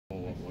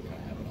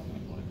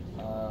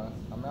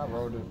I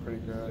rolled it pretty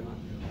good.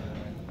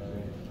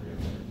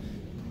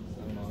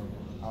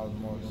 I was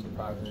more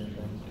surprised than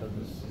anything because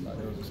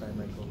it was the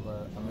same ankle.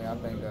 But I mean, I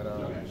think that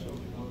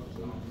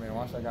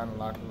once I got in the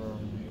locker room,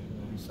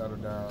 we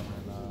settled down and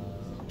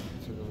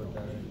took a look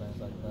at it and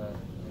things like that.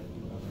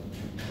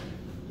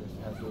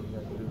 Just had to do what we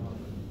had to do.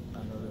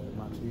 I know that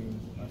my team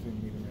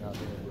needed me out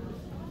there.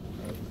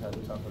 I just had to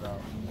tough it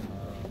out.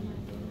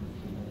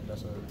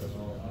 That's what we had to do.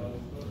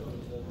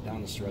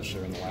 Down the stretch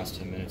there in the last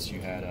 10 minutes, you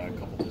had a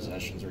couple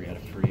possessions where you had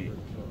a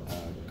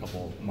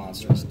couple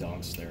monstrous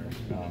dunks there.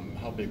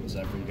 How big was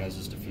that for you guys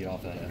just to feed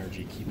off that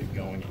energy, keep it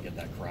going, and get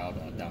that crowd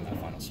down that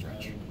final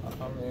stretch?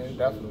 It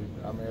definitely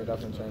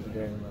changed the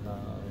game,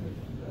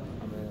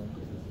 and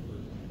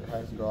it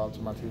has to go out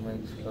to my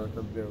teammates because I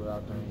couldn't do it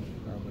without them.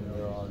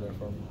 They were all there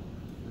for me,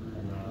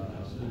 and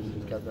we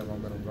just kept that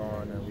momentum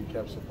going, and we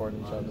kept supporting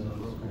each other,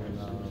 and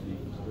that's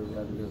what we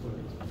had to do.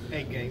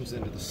 8 games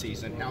into the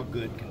season, how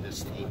good can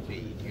this team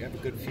be? Do you have a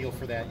good feel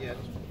for that yet?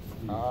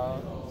 I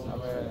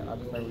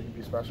just think we can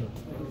be special.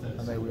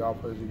 I think we all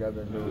put it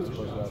together and do what we're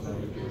supposed to. I think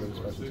we can be a really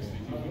special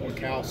team. When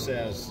Cal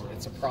says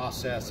it's a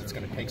process, it's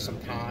going to take some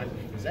time,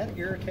 does that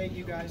irritate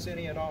you guys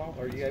any at all?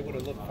 Are you able to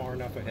look far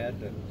enough ahead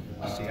to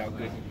see how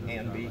good you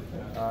can be?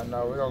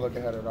 No, we don't look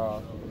ahead at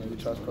all. We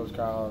trust Coach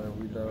Kyle, and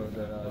we know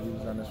that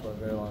he's done this for a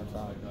very long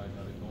time.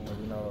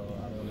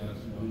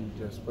 We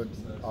just put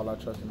all our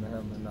trust into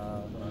him and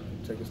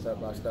take it step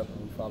by step,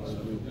 and we follow his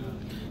lead.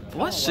 The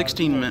last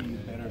 16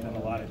 minutes. Better than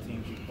a lot of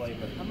teams you play,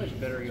 but how much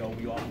better you all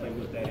play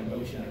with that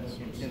emotion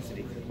and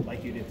intensity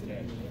like you did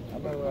today? I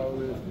think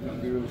we can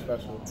be really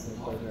special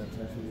with the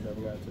intensity that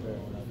we had today,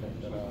 and I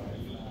think that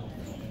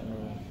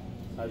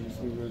as you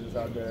see, we were just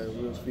out there,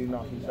 we were feeding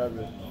off each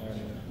other, and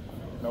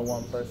no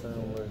one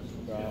person was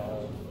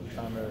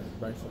trying to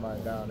bring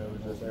somebody down. It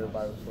was just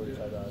everybody was for each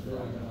other out there.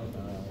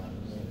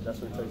 That's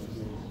what it takes to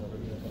be.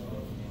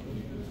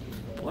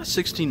 The last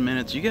 16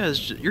 minutes, you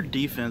guys, your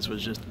defense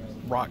was just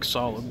rock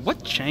solid.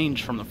 What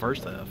changed from the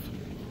first half?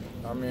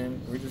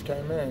 We just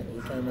came in.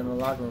 We came in the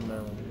locker room,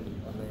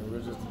 and we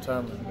were just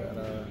determined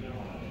that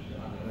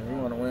we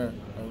want to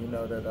win, and we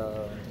know that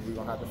we're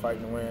gonna have to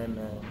fight to win.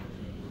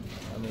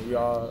 And we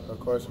all, of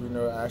course, we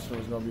know Ashton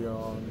was gonna be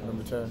on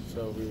number 10,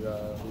 so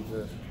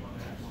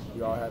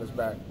we all had his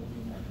back.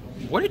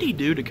 What did he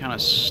do to kind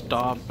of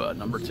stop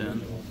number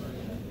 10?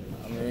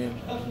 We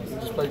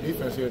just play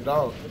defense here,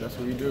 dog. That's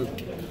what we do.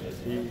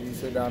 He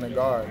sit down and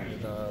guard.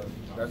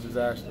 That's just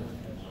Ashton.